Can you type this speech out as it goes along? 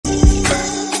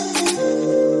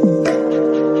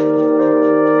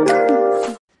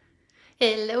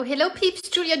peeps,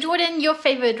 Julia Jordan, your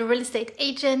favorite real estate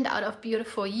agent out of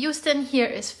beautiful Houston. Here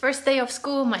is first day of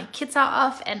school, my kids are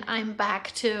off and I'm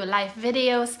back to live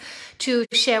videos to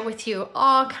share with you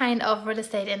all kind of real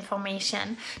estate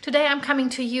information. Today I'm coming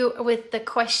to you with the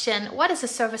question, what is a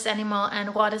service animal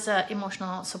and what is an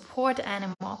emotional support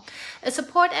animal? A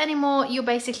support animal, you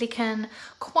basically can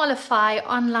qualify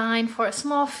online for a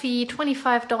small fee,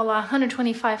 $25,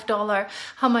 $125,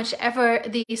 how much ever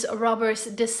these robbers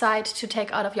decide to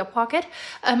take out of your pocket,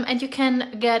 and you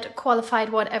can get qualified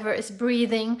whatever is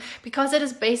breathing, because it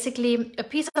is basically a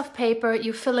piece of paper.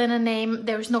 You fill in a name,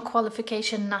 there is no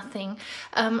qualification, nothing.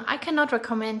 I cannot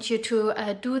recommend you to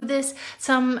do this.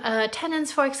 Some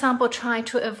tenants, for example, try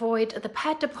to avoid the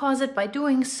pet deposit by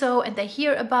doing so, and they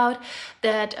hear about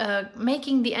that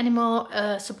making the animal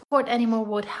support animal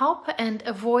would help and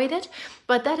avoid it,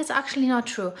 but that is actually not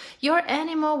true. Your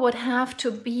animal would have to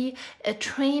be a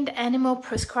trained animal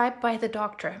prescribed by the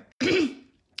doctor.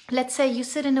 Let's say you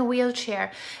sit in a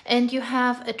wheelchair and you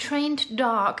have a trained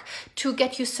dog to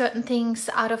get you certain things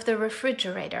out of the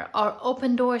refrigerator or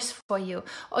open doors for you,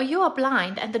 or you are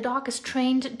blind and the dog is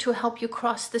trained to help you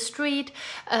cross the street.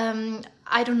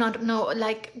 I do not know,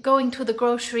 like going to the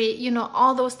grocery, you know,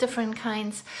 all those different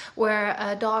kinds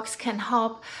where dogs can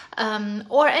help,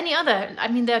 or any other. I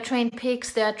mean, they're trained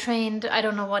pigs, they're trained, I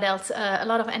don't know what else. A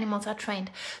lot of animals are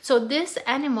trained. So this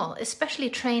animal, especially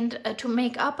trained to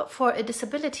make up for a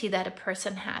disability that a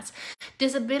person has.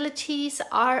 Disabilities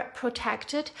are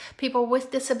protected. People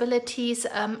with disabilities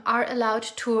are allowed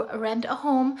to rent a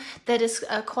home that is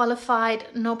qualified,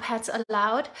 no pets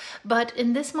allowed. But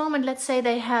in this moment, let's say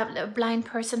they have a blind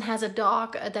person has a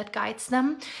dog that guides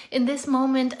them. In this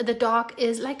moment, the dog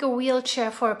is like a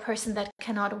wheelchair for a person that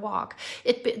cannot walk.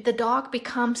 The dog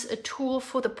becomes a tool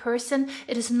for the person.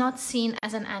 It is not seen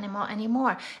as an animal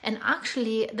anymore. And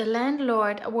actually, the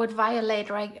landlord would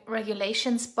violate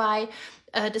regulations by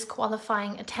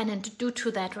disqualifying a tenant due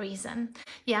to that reason.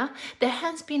 Yeah, there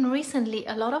has been recently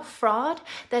a lot of fraud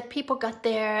that people got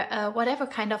their whatever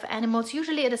kind of animals,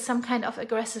 usually it is some kind of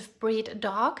aggressive breed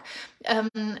dog,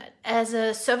 as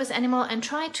a service animal and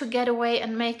try to get away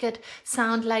and make it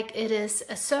sound like it is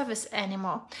a service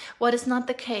animal, what is not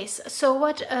the case. So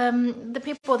what the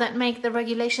people that make the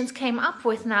regulations came up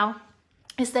with now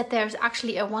is that there's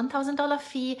actually a $1,000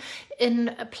 fee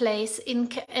in place,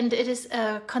 and it is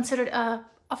considered a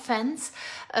offense,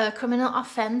 a criminal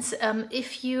offense,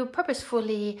 if you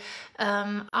purposefully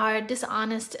are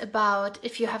dishonest about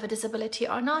if you have a disability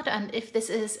or not, and if this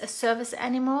is a service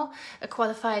animal, a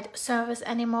qualified service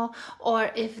animal,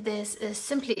 or if this is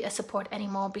simply a support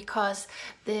animal because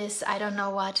this, I don't know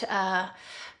what,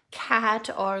 cat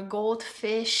or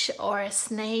goldfish or a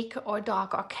snake or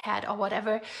dog or cat or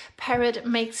whatever parrot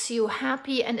makes you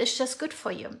happy and it's just good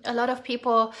for you. A lot of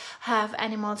people have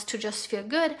animals to just feel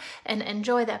good and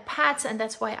enjoy their pets, and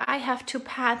that's why I have 2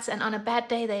 pets, and on a bad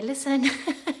day they listen.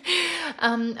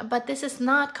 But this is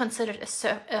not considered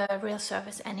a real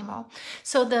service animal.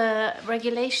 So the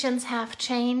regulations have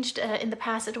changed. In the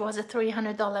past it was a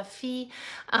 $300 fee,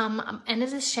 and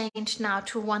it is changed now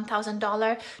to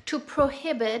 $1,000 to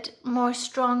prohibit more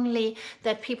strongly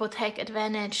that people take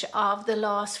advantage of the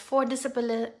laws for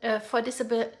disabled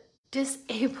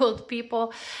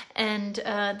people, and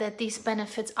that these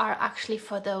benefits are actually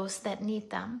for those that need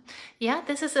them. Yeah,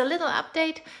 this is a little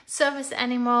update, service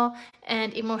animal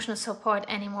and emotional support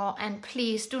animal, and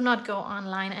please do not go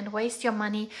online and waste your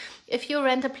money. If you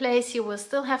rent a place, you will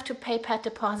still have to pay pet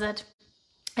deposit.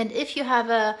 And if you have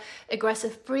a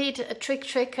aggressive breed, a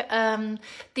trick,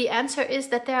 the answer is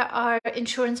that there are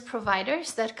insurance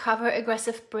providers that cover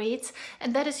aggressive breeds,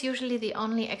 and that is usually the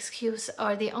only excuse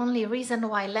or the only reason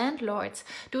why landlords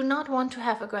do not want to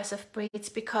have aggressive breeds,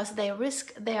 because they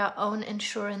risk their own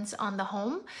insurance on the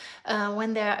home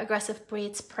when there are aggressive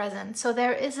breeds present. So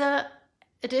there is a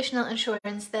additional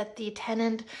insurance that the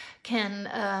tenant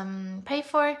can pay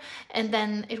for, and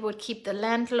then it would keep the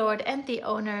landlord and the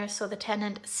owner, so the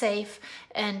tenant, safe,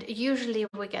 and usually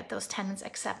we get those tenants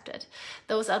accepted.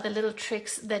 Those are the little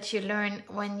tricks that you learn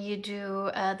when you do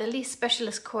the lease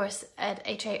specialist course at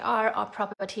HAR or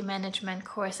property management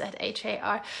course at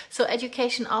HAR. So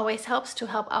education always helps to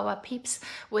help our peeps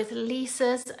with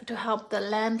leases, to help the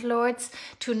landlords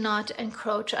to not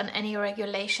encroach on any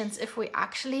regulations. If we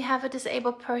actually have a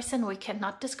disabled person, we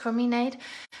cannot discriminate,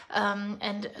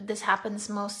 and this happens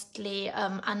mostly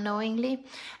unknowingly.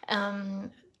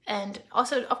 And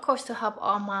also, of course, to help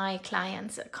all my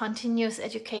clients. Continuous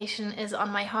education is on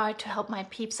my heart to help my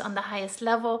peeps on the highest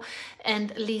level,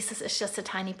 and leases is just a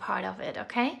tiny part of it,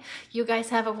 okay? You guys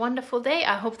have a wonderful day.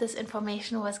 I hope this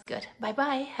information was good.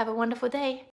 Bye-bye. Have a wonderful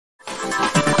day.